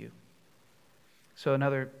give to you. So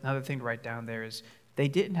another thing to write down there is they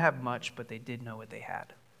didn't have much, but they did know what they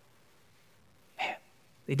had. Man,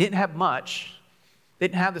 they didn't have much. They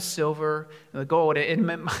didn't have the silver and the gold.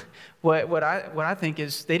 And what I think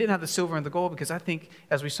is they didn't have the silver and the gold because I think,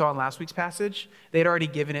 as we saw in last week's passage, they'd already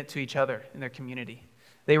given it to each other in their community.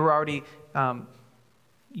 They were already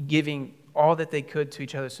giving all that they could to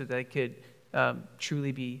each other so they could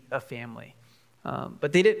truly be a family.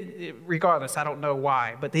 But they didn't, regardless, I don't know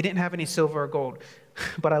why, but they didn't have any silver or gold.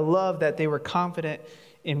 But I love that they were confident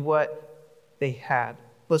in what they had.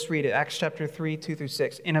 Let's read it. Acts chapter 3,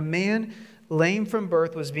 2-6. And a man lame from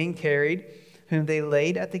birth was being carried, whom they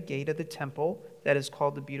laid at the gate of the temple that is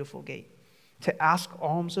called the Beautiful Gate, to ask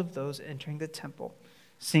alms of those entering the temple.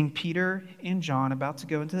 Seeing Peter and John about to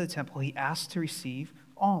go into the temple, he asked to receive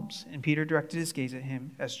alms. And Peter directed his gaze at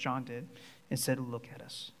him, as John did, and said, look at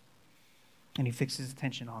us. And he fixed his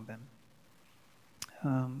attention on them.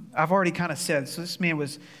 I've already kind of said, so this man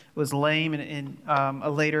was lame. And in a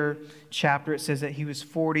later chapter, it says that he was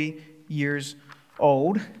 40 years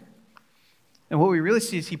old. And what we really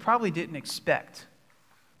see is he probably didn't expect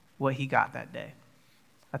what he got that day.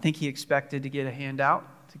 I think he expected to get a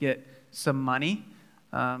handout, to get some money,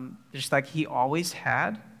 just like he always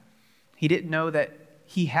had. He didn't know that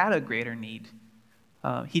he had a greater need.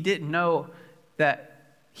 He didn't know that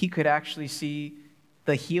he could actually see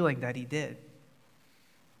the healing that he did.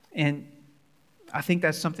 And I think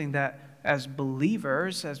that's something that as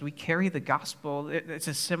believers, as we carry the gospel, it's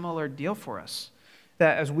a similar deal for us.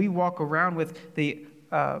 That as we walk around with the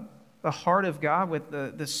heart of God, with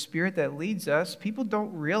the Spirit that leads us, people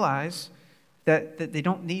don't realize that they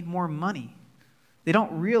don't need more money. They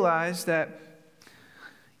don't realize that,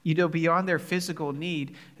 beyond their physical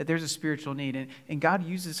need, that there's a spiritual need. And God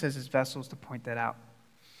uses us as his vessels to point that out.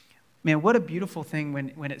 Man, what a beautiful thing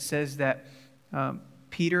when it says that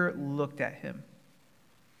Peter looked at him.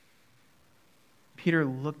 Peter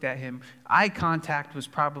looked at him. Eye contact was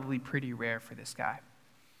probably pretty rare for this guy.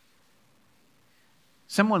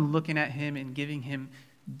 Someone looking at him and giving him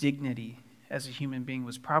dignity as a human being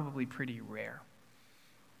was probably pretty rare.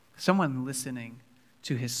 Someone listening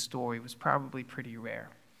to his story was probably pretty rare.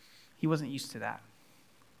 He wasn't used to that.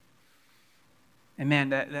 And man,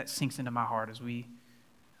 that sinks into my heart as we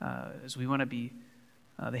want to be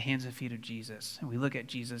the hands and feet of Jesus. And we look at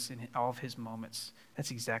Jesus in all of his moments.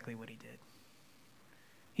 That's exactly what he did.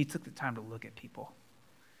 He took the time to look at people.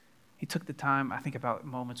 He took the time, I think about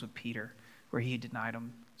moments with Peter, where he denied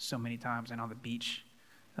him so many times. And on the beach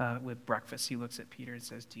with breakfast, he looks at Peter and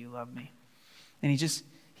says, do you love me? And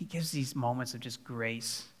he gives these moments of just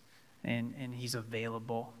grace, and he's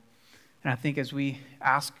available. And I think as we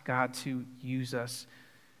ask God to use us,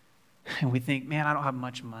 and we think, man, I don't have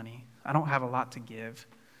much money. I don't have a lot to give.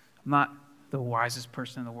 I'm not the wisest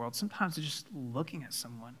person in the world. Sometimes it's just looking at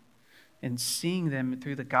someone and seeing them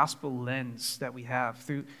through the gospel lens that we have,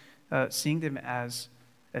 through seeing them as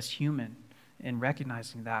human and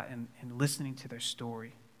recognizing that and listening to their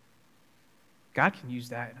story. God can use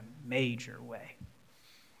that in a major way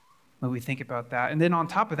when we think about that. And then on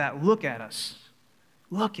top of that, look at us.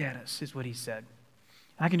 Look at us is what he said.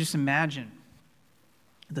 And I can just imagine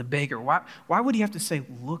the beggar. Why would he have to say,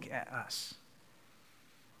 look at us?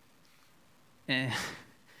 And,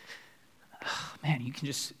 man,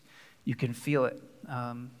 you can feel it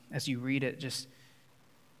as you read it, just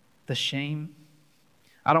the shame.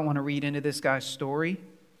 I don't want to read into this guy's story,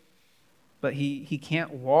 but he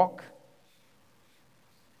can't walk.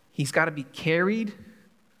 He's got to be carried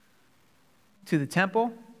to the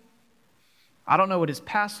temple. I don't know what his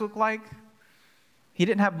past looked like. He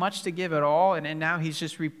didn't have much to give at all, and now he's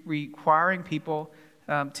just requiring people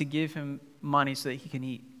to give him money so that he can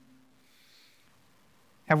eat.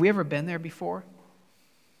 Have we ever been there before?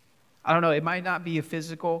 I don't know. It might not be a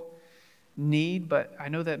physical need, but I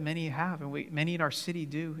know that many have, and many in our city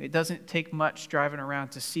do. It doesn't take much driving around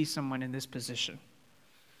to see someone in this position.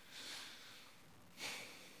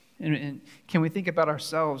 And can we think about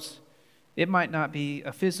ourselves? It might not be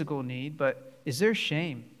a physical need, but is there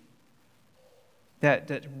shame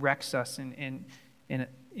that wrecks us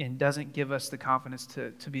and doesn't give us the confidence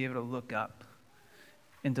to be able to look up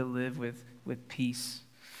and to live with peace?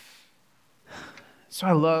 So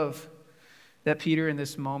I love that Peter in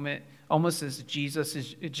this moment, almost as Jesus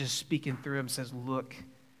is just speaking through him, says, look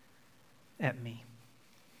at me.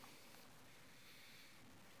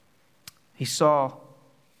 He saw,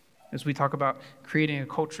 as we talk about creating a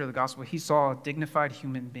culture of the gospel, he saw a dignified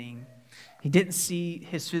human being. He didn't see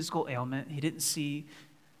his physical ailment. He didn't see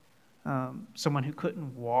someone who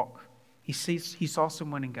couldn't walk. He saw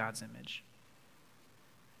someone in God's image.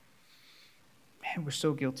 Man, we're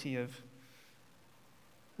so guilty of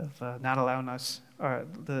not allowing us,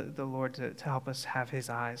 the Lord, to help us have his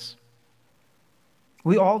eyes.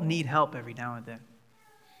 We all need help every now and then.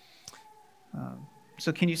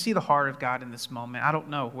 So can you see the heart of God in this moment? I don't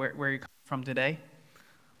know where you come from today,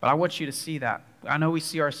 but I want you to see that. I know we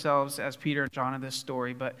see ourselves as Peter and John in this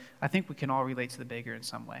story, but I think we can all relate to the beggar in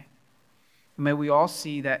some way. May we all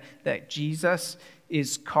see that Jesus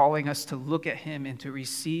is calling us to look at him and to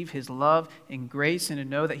receive his love and grace and to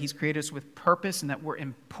know that he's created us with purpose and that we're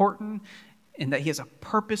important and that he has a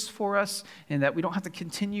purpose for us and that we don't have to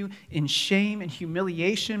continue in shame and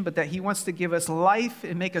humiliation, but that he wants to give us life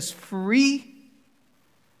and make us free.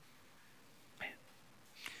 Man.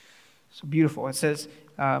 So beautiful. It says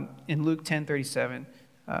in Luke 10:37,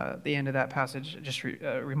 the end of that passage, just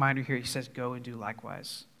a reminder here, he says, go and do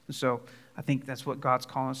likewise. So I think that's what God's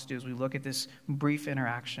calling us to do as we look at this brief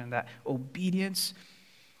interaction, that obedience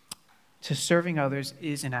to serving others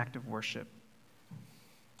is an act of worship.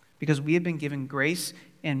 Because we have been given grace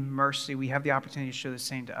and mercy, we have the opportunity to show the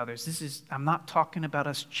same to others. I'm not talking about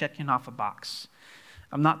us checking off a box.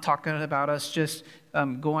 I'm not talking about us just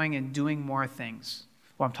going and doing more things.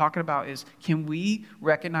 What I'm talking about is, can we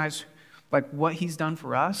recognize what he's done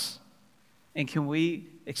for us, and can we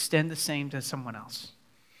extend the same to someone else?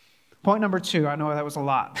 Point number 2, I know that was a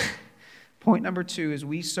lot. Point number 2 is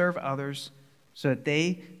we serve others so that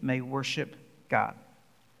they may worship God.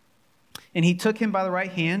 And he took him by the right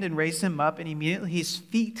hand and raised him up, and immediately his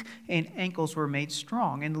feet and ankles were made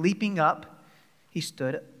strong. And leaping up, he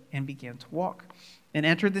stood and began to walk, and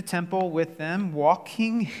entered the temple with them,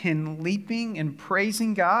 walking and leaping and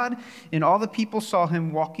praising God. And all the people saw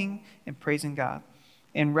him walking and praising God,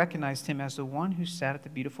 and recognized him as the one who sat at the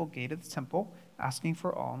beautiful gate of the temple, asking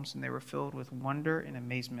for alms, and they were filled with wonder and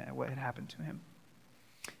amazement at what had happened to him.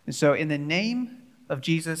 And so in the name of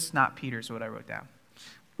Jesus, not Peter, is what I wrote down.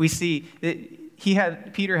 We see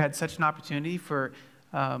that Peter had such an opportunity for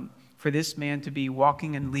this man to be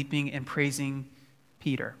walking and leaping and praising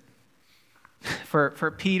Peter.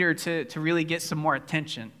 For Peter to really get some more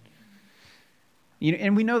attention.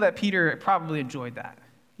 And we know that Peter probably enjoyed that.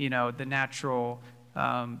 The natural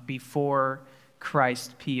before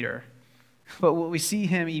Christ Peter. But what we see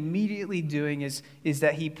him immediately doing is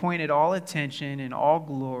that he pointed all attention and all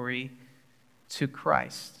glory to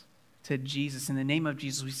Christ, to Jesus. In the name of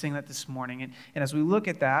Jesus, we sing that this morning. And as we look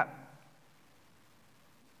at that,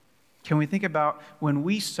 can we think about when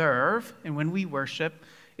we serve and when we worship,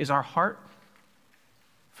 is our heart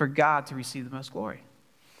for God to receive the most glory?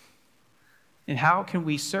 And how can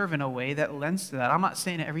we serve in a way that lends to that? I'm not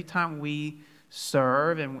saying that every time we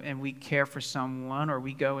serve and we care for someone or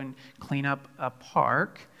we go and clean up a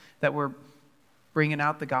park that we're bringing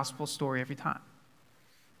out the gospel story every time.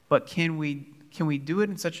 But can we do it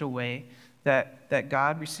in such a way that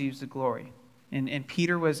God receives the glory? And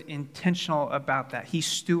Peter was intentional about that. He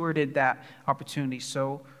stewarded that opportunity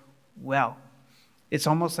so well. It's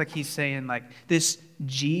almost like he's saying, this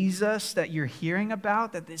Jesus that you're hearing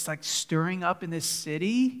about, that is stirring up in this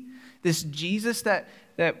city, this Jesus that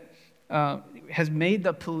has made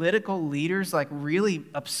the political leaders really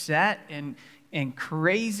upset and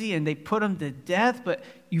crazy, and they put him to death. But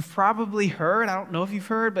you've probably heard, I don't know if you've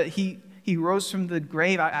heard, but he rose from the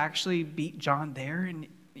grave. I actually beat John there, and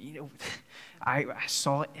I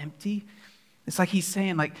saw it empty. It's like he's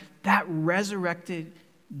saying, that resurrected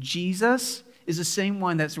Jesus is the same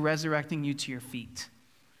one that's resurrecting you to your feet.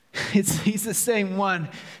 He's the same one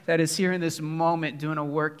that is here in this moment doing a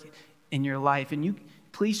work in your life. And you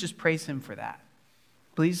please just praise him for that.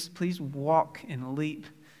 Please walk and leap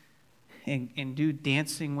and do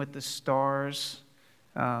Dancing with the Stars,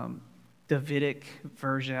 Davidic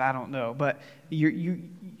version, I don't know. But you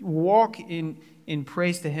walk in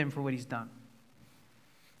praise to him for what he's done.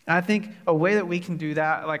 And I think a way that we can do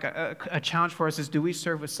that, like a challenge for us, is, do we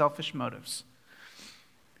serve with selfish motives?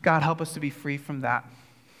 God, help us to be free from that.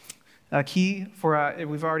 A key for,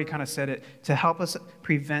 we've already kind of said it, to help us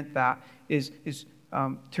prevent that is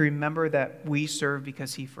to remember that we serve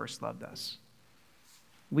because he first loved us.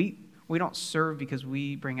 We don't serve because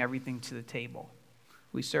we bring everything to the table.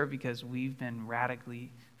 We serve because we've been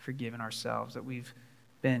radically forgiven ourselves, that we've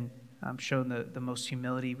been shown the most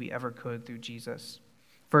humility we ever could through Jesus.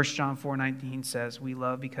 1 John 4:19 says, we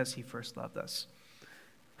love because he first loved us.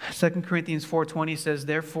 2 Corinthians 4:20 says,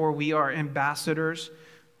 therefore we are ambassadors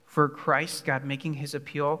for Christ, God making his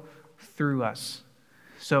appeal through us.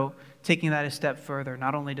 So taking that a step further,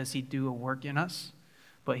 not only does he do a work in us,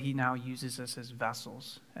 but he now uses us as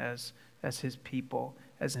vessels, as his people,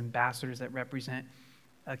 as ambassadors that represent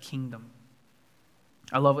a kingdom.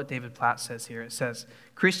 I love what David Platt says here. It says,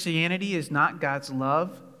 Christianity is not God's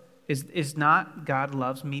love, is not God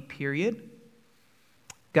loves me, period.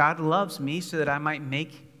 God loves me so that I might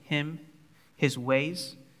make him, his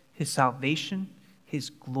ways, his salvation, his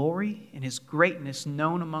glory, and his greatness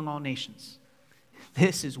known among all nations.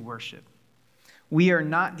 This is worship. We are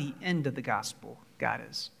not the end of the gospel. God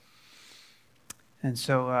is. And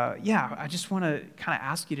so, I just want to kind of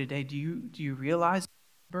ask you today, do you realize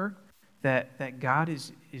that God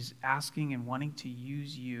is asking and wanting to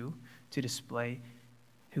use you to display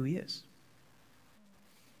who he is?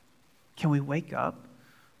 Can we wake up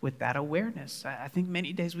with that awareness? I think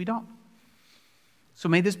many days we don't. So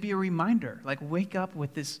may this be a reminder, like wake up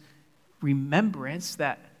with this remembrance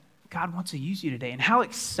that God wants to use you today. And how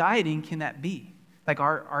exciting can that be? Like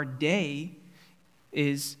our day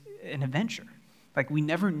is an adventure. Like we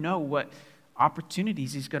never know what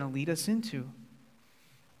opportunities he's going to lead us into.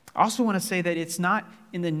 I also want to say that it's not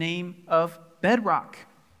in the name of Bedrock,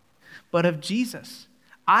 but of Jesus.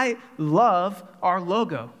 I love our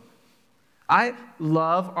logo. I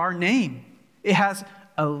love our name. It has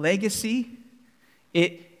a legacy.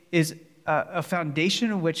 It is a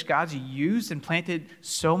foundation in which God's used and planted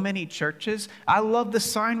so many churches. I love the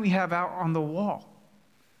sign we have out on the wall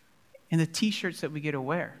and the t-shirts that we get to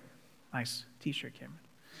wear. Nice t-shirt, Cameron.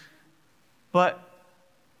 But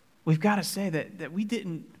we've got to say that we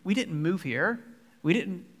didn't move here. We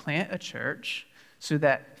didn't plant a church so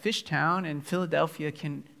that Fishtown and Philadelphia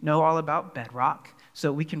can know all about Bedrock,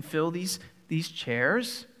 so we can fill these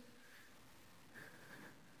chairs.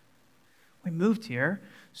 We moved here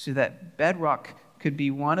so that Bedrock could be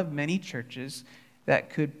one of many churches that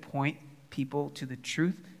could point people to the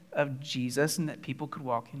truth of Jesus and that people could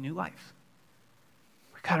walk in new life.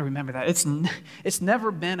 We've got to remember that. It's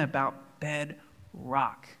never been about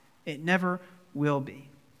Bedrock. It never will be.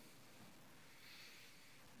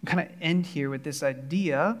 I'm kind of end here with this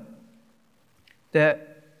idea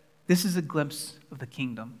that this is a glimpse of the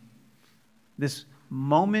kingdom. This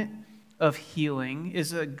moment of healing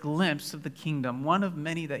is a glimpse of the kingdom, one of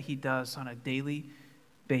many that he does on a daily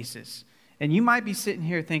basis. And you might be sitting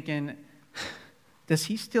here thinking, does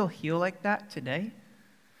he still heal like that today?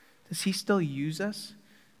 Does he still use us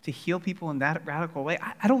to heal people in that radical way?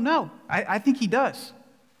 I don't know. I think he does.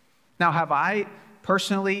 Now, have I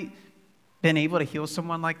personally been able to heal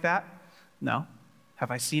someone like that? No.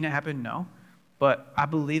 Have I seen it happen? No. But I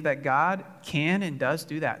believe that God can and does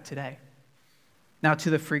do that today. Now, to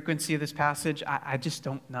the frequency of this passage, I just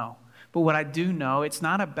don't know. But what I do know, it's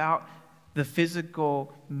not about the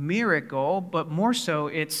physical miracle, but more so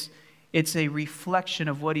it's a reflection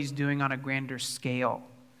of what he's doing on a grander scale.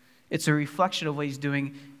 It's a reflection of what he's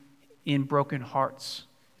doing in broken hearts.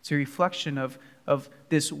 It's a reflection of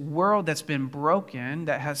this world that's been broken,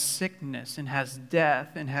 that has sickness and has death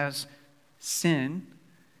and has sin,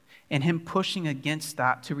 and him pushing against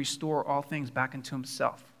that to restore all things back into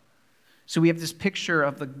himself. So we have this picture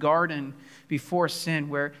of the garden before sin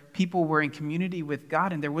where people were in community with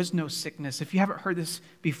God and there was no sickness. If you haven't heard this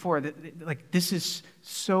before, it gives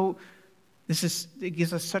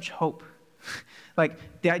us such hope.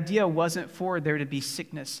 Like the idea wasn't for there to be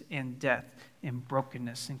sickness and death and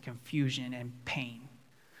brokenness and confusion and pain,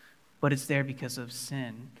 but it's there because of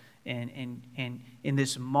sin. And in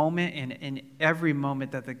this moment and in every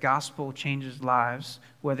moment that the gospel changes lives,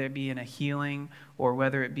 whether it be in a healing or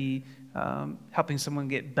whether it be helping someone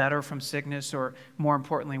get better from sickness, or more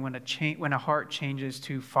importantly, when a heart changes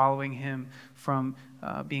to following him from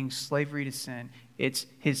being slavery to sin, it's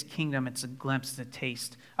his kingdom. It's a glimpse, it's a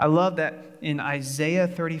taste. I love that in Isaiah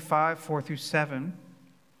 35, 4-7,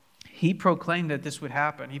 He proclaimed that this would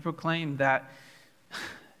happen. He proclaimed that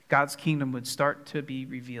God's kingdom would start to be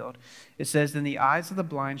revealed. It says, "Then the eyes of the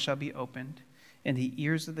blind shall be opened, and the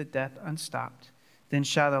ears of the deaf unstopped. Then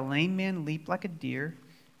shall the lame man leap like a deer,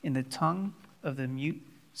 and the tongue of the mute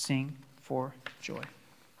sing for joy."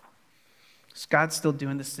 So God's still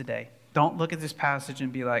doing this today. Don't look at this passage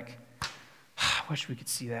and be like, I wish we could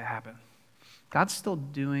see that happen. God's still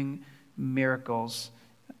doing miracles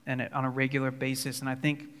on a regular basis, and I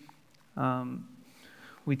think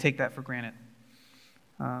we take that for granted.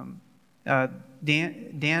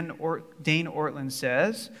 Dane Ortland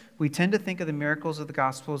says, "We tend to think of the miracles of the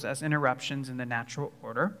Gospels as interruptions in the natural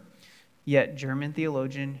order. Yet German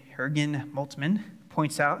theologian Jürgen Moltmann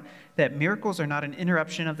points out that miracles are not an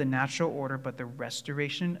interruption of the natural order, but the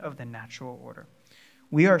restoration of the natural order.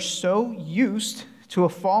 We are so used to a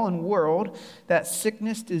fallen world that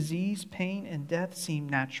sickness, disease, pain, and death seem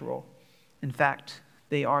natural. In fact,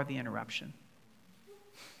 they are the interruption."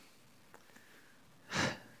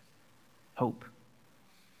 Hope.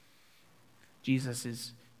 Jesus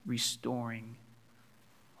is restoring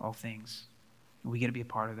all things. We get to be a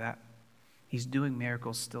part of that. He's doing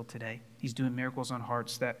miracles still today. He's doing miracles on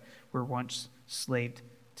hearts that were once slaved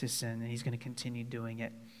to sin, and he's going to continue doing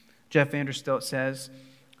it. Jeff Vanderstelt says,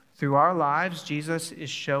 "Through our lives, Jesus is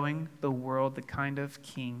showing the world the kind of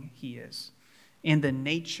king he is and the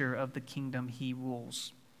nature of the kingdom he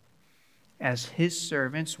rules. As his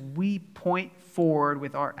servants, we point forward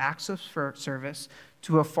with our acts of service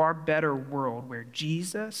to a far better world where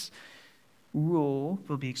Jesus' rule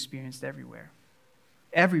will be experienced everywhere.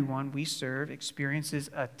 Everyone we serve experiences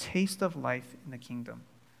a taste of life in the kingdom."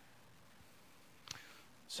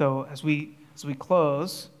 So as we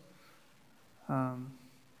close,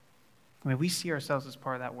 we see ourselves as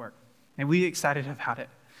part of that work, and we're excited about it.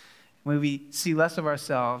 When we see less of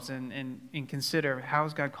ourselves and consider how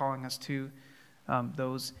is God calling us to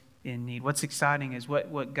those in need. What's exciting is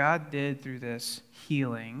what God did through this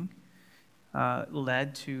healing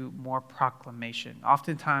led to more proclamation.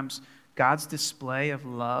 Oftentimes, God's display of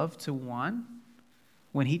love to one,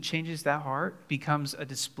 when he changes that heart, becomes a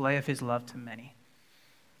display of his love to many.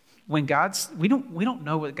 We don't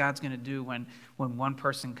know what God's going to do when one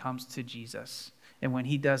person comes to Jesus and when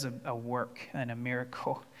he does a work and a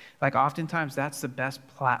miracle. Like oftentimes that's the best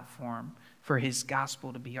platform for his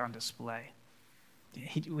gospel to be on display.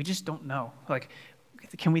 We just don't know. Like,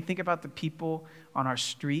 can we think about the people on our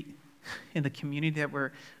street in the community that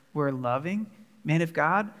we're loving? Man, if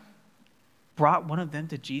God brought one of them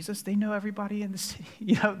to Jesus, they know everybody in the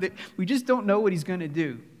city. We just don't know what he's going to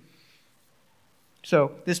do.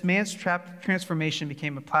 So this man's transformation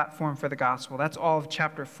became a platform for the gospel. That's all of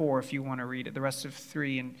chapter 4 if you want to read it. The rest of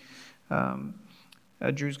 3, and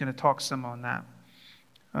Drew's going to talk some on that.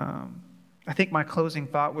 I think my closing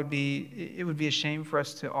thought would be, it would be a shame for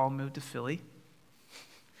us to all move to Philly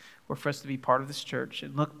or for us to be part of this church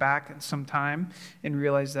and look back at some time and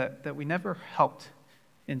realize that we never helped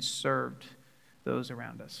and served those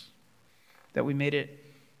around us, that we made it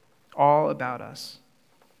all about us.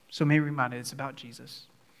 So may we be reminded it's about Jesus.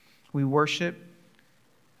 We worship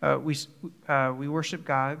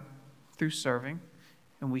God through serving,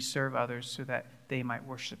 and we serve others so that they might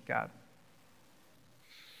worship God.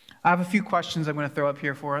 I have a few questions I'm going to throw up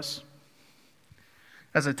here for us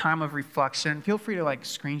as a time of reflection. Feel free to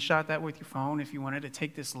screenshot that with your phone if you wanted to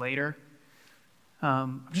take this later.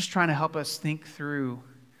 I'm just trying to help us think through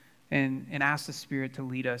and ask the Spirit to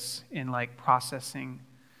lead us in processing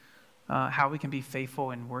how we can be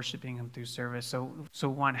faithful in worshiping him through service. So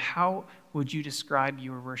one, how would you describe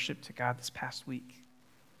your worship to God this past week?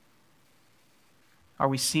 Are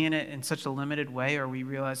we seeing it in such a limited way, or are we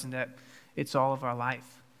realizing that it's all of our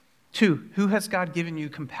life? 2, who has God given you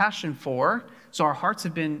compassion for? So our hearts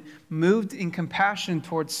have been moved in compassion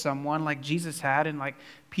towards someone like Jesus had and like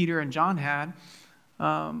Peter and John had,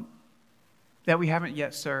 that we haven't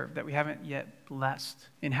yet served, that we haven't yet blessed.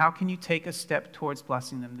 And how can you take a step towards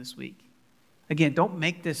blessing them this week? Again, don't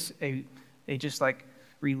make this a just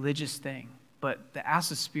religious thing, but ask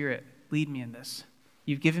the Spirit, lead me in this.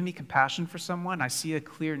 You've given me compassion for someone. I see a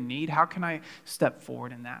clear need. How can I step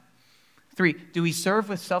forward in that? 3, do we serve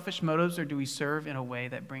with selfish motives, or do we serve in a way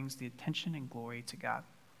that brings the attention and glory to God?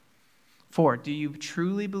 4, do you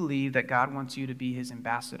truly believe that God wants you to be his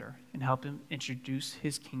ambassador and help him introduce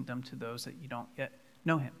his kingdom to those that you don't yet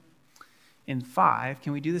know him? And 5,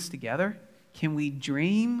 can we do this together? Can we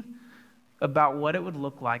dream about what it would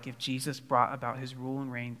look like if Jesus brought about his rule and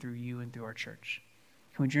reign through you and through our church?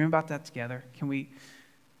 Can we dream about that together? Can we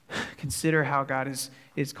consider how God is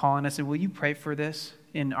calling us? And will you pray for this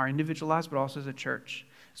in our individual lives, but also as a church?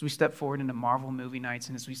 As we step forward into Marvel movie nights,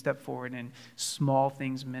 and as we step forward in small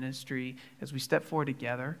things ministry, as we step forward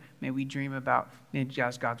together, may we dream about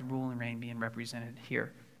God's rule and reign being represented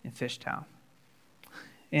here in Fishtown.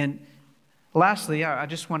 And lastly, I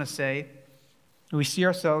just want to say, we see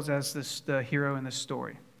ourselves as the hero in this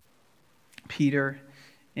story, Peter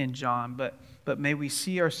and John, but may we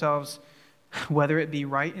see ourselves, whether it be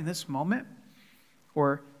right in this moment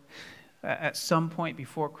or at some point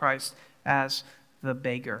before Christ, as the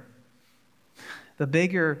beggar. The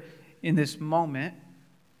beggar in this moment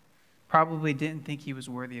probably didn't think he was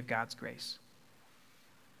worthy of God's grace,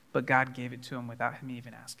 but God gave it to him without him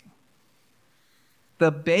even asking.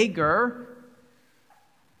 The beggar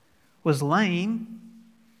was lame,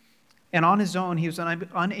 and on his own, he was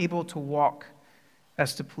unable to walk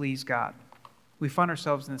as to please God. We find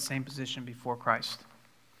ourselves in the same position before Christ.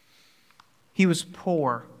 He was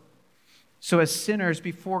poor. So as sinners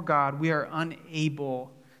before God, we are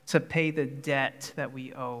unable to pay the debt that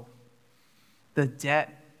we owe, the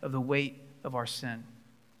debt of the weight of our sin.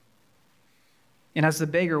 And as the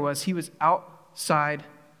beggar was, he was outside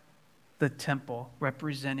the temple,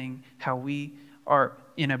 representing how we are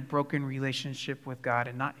in a broken relationship with God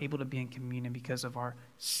and not able to be in communion because of our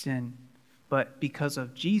sin. But because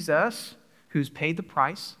of Jesus, who's paid the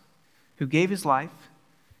price, who gave his life,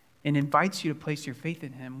 and invites you to place your faith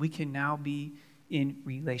in him, we can now be in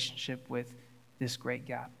relationship with this great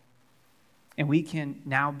God. And we can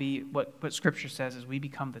now be, what Scripture says is we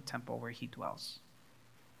become the temple where he dwells.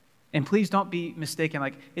 And please don't be mistaken,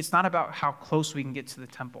 like, it's not about how close we can get to the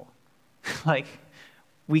temple. Like,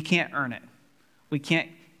 we can't earn it. We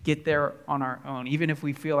can't get there on our own, even if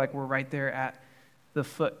we feel like we're right there at the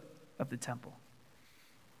foot of the temple.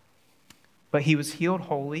 But he was healed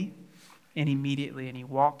wholly, and immediately, and he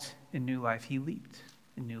walked in new life. He leaped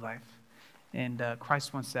in new life. And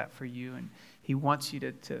Christ wants that for you, and he wants you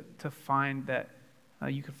to find that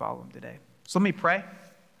you can follow him today. So let me pray.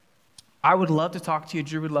 I would love to talk to you.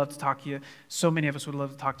 Drew would love to talk to you. So many of us would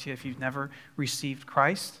love to talk to you if you've never received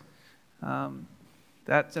Christ.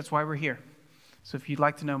 That's why we're here. So if you'd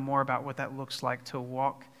like to know more about what that looks like to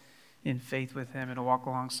walk in faith with him and to walk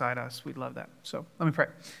alongside us, we'd love that. So let me pray.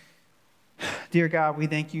 Dear God, we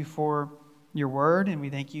thank you for your word, and we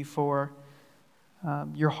thank you for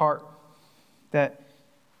your heart that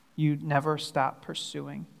you never stop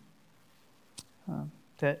pursuing.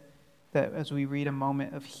 That as we read a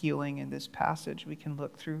moment of healing in this passage, we can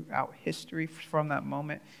look throughout history from that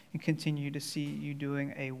moment and continue to see you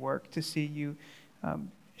doing a work, to see you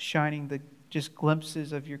shining the just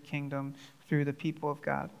glimpses of your kingdom through the people of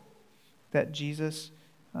God. That Jesus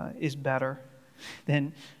is better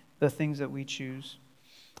than the things that we choose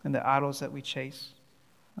and the idols that we chase.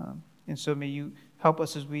 And so may you help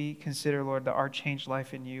us as we consider, Lord, our changed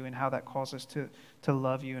life in you and how that calls us to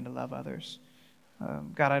love you and to love others.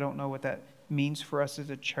 God, I don't know what that means for us as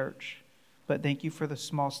a church, but thank you for the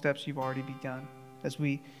small steps you've already begun as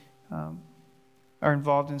we are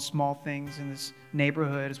involved in small things in this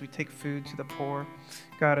neighborhood, as we take food to the poor.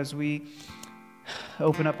 God, as we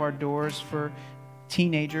open up our doors for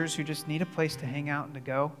teenagers who just need a place to hang out and to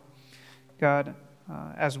go. God,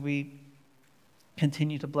 as we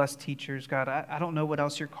continue to bless teachers, God, I don't know what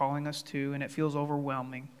else you're calling us to, and it feels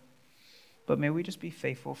overwhelming. But may we just be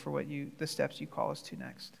faithful for the steps you call us to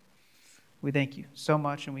next. We thank you so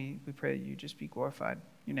much, and we pray that you just be glorified.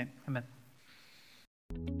 In your name, amen.